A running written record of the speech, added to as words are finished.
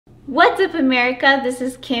What's up, America? This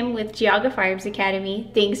is Kim with Geauga Firearms Academy.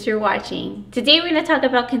 Thanks for watching. Today we're going to talk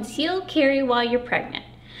about concealed carry while you're pregnant.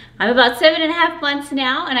 I'm about 7.5 months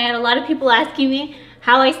now, and I had a lot of people asking me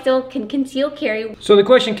how I still can conceal carry. So the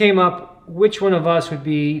question came up, which one of us would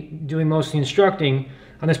be doing most of the instructing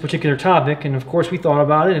on this particular topic? And of course we thought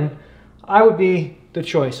about it, and I would be the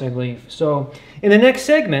choice, I believe. So in the next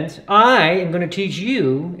segment, I am going to teach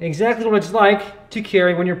you exactly what it's like to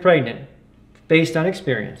carry when you're pregnant, based on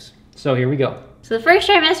experience. So here we go. So the first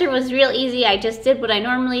trimester was real easy. I just did what I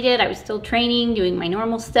normally did. I was still training, doing my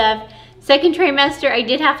normal stuff. Second trimester, I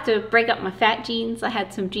did have to break up my fat jeans. I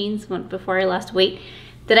had some jeans before I lost weight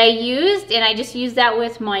that I used, and I just used that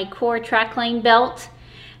with my core trackline belt.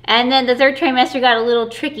 And then the third trimester got a little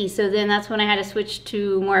tricky, so then that's when I had to switch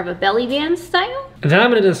to more of a belly band style. And then I'm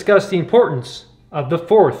going to discuss the importance of the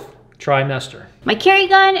fourth trimester. My carry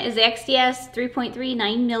gun is the XDS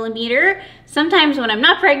 3.39mm. Sometimes when I'm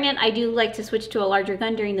not pregnant, I do like to switch to a larger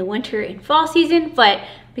gun during the winter and fall season, but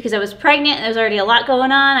because I was pregnant, there's already a lot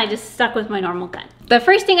going on, I just stuck with my normal gun. The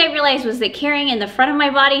first thing I realized was that carrying in the front of my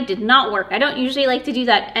body did not work. I don't usually like to do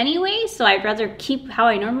that anyway, so I'd rather keep how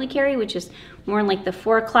I normally carry, which is more in like the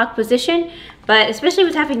 4 o'clock position. But especially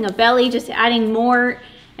with having a belly, just adding more,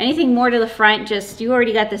 anything more to the front, just you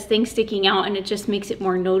already got this thing sticking out, and it just makes it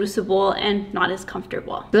more noticeable and not as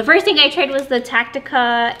comfortable. The first thing I tried was the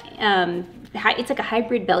Tactica. It's like a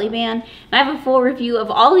hybrid belly band. And I have a full review of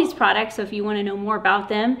all these products, so if you want to know more about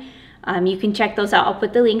them, you can check those out. I'll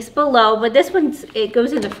put the links below. But this one's, it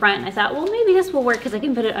goes in the front, and I thought, well, maybe this will work because I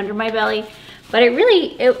can put it under my belly. But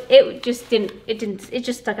it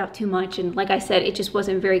just stuck out too much, and like I said, it just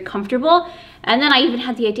wasn't very comfortable. And then I even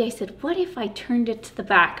had the idea, I said, what if I turned it to the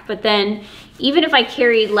back? But then even if I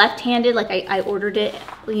carried left-handed, like I ordered it,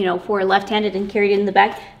 you know, for left-handed and carried it in the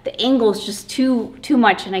back, the angle's just too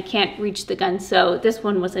much and I can't reach the gun. So this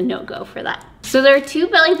one was a no-go for that. So there are 2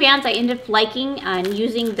 belly bands I ended up liking and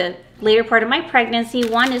using the later part of my pregnancy.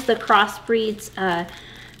 One is the Crossbreed's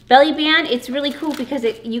belly band. It's really cool because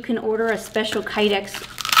you can order a special Kydex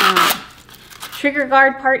trigger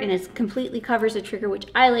guard part, and it completely covers the trigger, which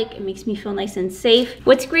I like. It makes me feel nice and safe.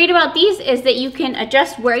 What's great about these is that you can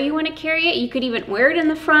adjust where you want to carry it. You could even wear it in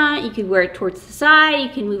the front, you could wear it towards the side, you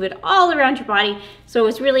can move it all around your body. So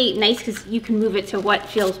it's really nice because you can move it to what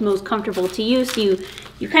feels most comfortable to you. So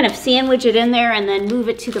you kind of sandwich it in there and then move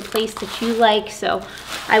it to the place that you like. So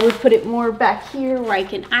I would put it more back here where I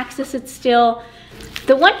can access it still.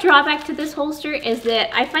 The one drawback to this holster is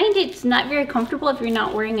that I find it's not very comfortable if you're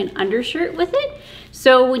not wearing an undershirt with it.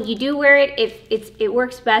 So when you do wear it, it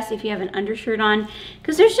works best if you have an undershirt on,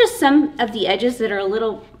 because there's just some of the edges that are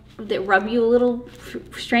that rub you a little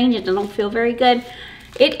strange and don't feel very good.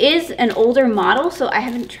 It is an older model, so I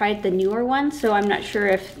haven't tried the newer one, so I'm not sure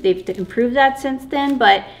if they've improved that since then,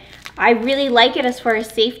 but I really like it as far as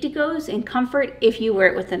safety goes and comfort if you wear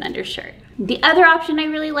it with an undershirt. The other option I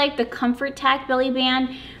really like, the Comfort Tac belly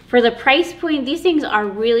band. For the price point, these things are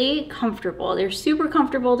really comfortable. They're super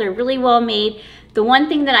comfortable. They're really well made. The one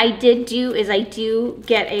thing that I did do is I do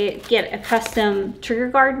get a custom trigger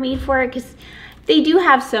guard made for it, because they do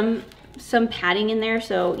have some padding in there,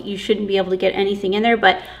 so you shouldn't be able to get anything in there.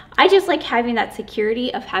 But I just like having that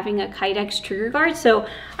security of having a Kydex trigger guard. So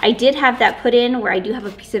I did have that put in where I do have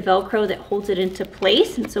a piece of Velcro that holds it into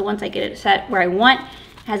place. And so once I get it set where I want,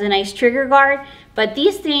 it has a nice trigger guard. But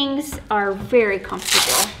these things are very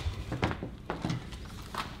comfortable.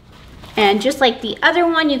 And just like the other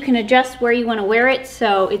one, you can adjust where you want to wear it.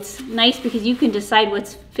 So it's nice because you can decide what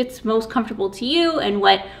fits most comfortable to you and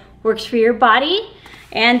what works for your body.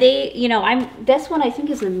 And they, you know, this one I think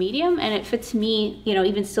is a medium, and it fits me, you know,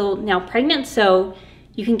 even still now pregnant. So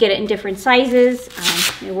you can get it in different sizes.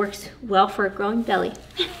 It works well for a growing belly.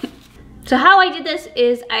 So how I did this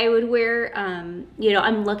is I would wear, you know,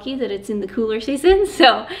 I'm lucky that it's in the cooler season.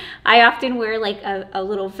 So I often wear like a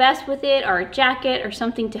little vest with it, or a jacket or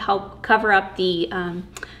something to help cover up the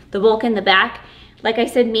bulk in the back. Like I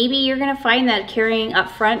said, maybe you're gonna find that carrying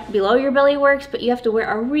up front below your belly works, but you have to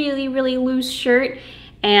wear a really, really loose shirt.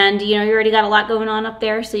 And you know, you already got a lot going on up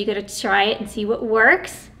there, so you gotta try it and see what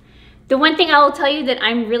works. The one thing I will tell you that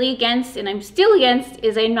I'm really against, and I'm still against,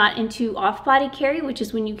 is I'm not into off-body carry, which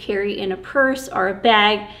is when you carry in a purse or a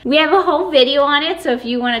bag. We have a whole video on it, so if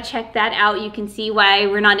you wanna check that out, you can see why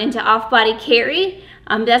we're not into off-body carry.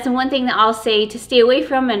 That's the one thing that I'll say to stay away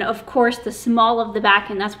from, and of course the small of the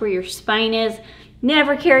back, and that's where your spine is.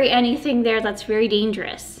 Never carry anything there, that's very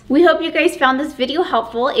dangerous. We hope you guys found this video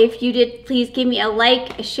helpful. If you did, please give me a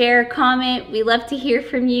like, a share, comment. We love to hear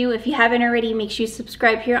from you. If you haven't already, make sure you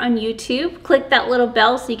subscribe here on YouTube. Click that little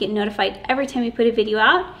bell so you get notified every time we put a video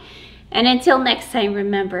out. And until next time,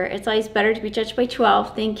 remember, it's always better to be judged by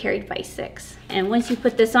 12 than carried by 6. And once you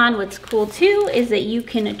put this on, what's cool too is that you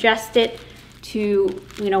can adjust it to,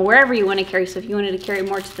 you know, wherever you want to carry. So if you wanted to carry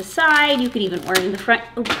more to the side, you could even wear it in the front.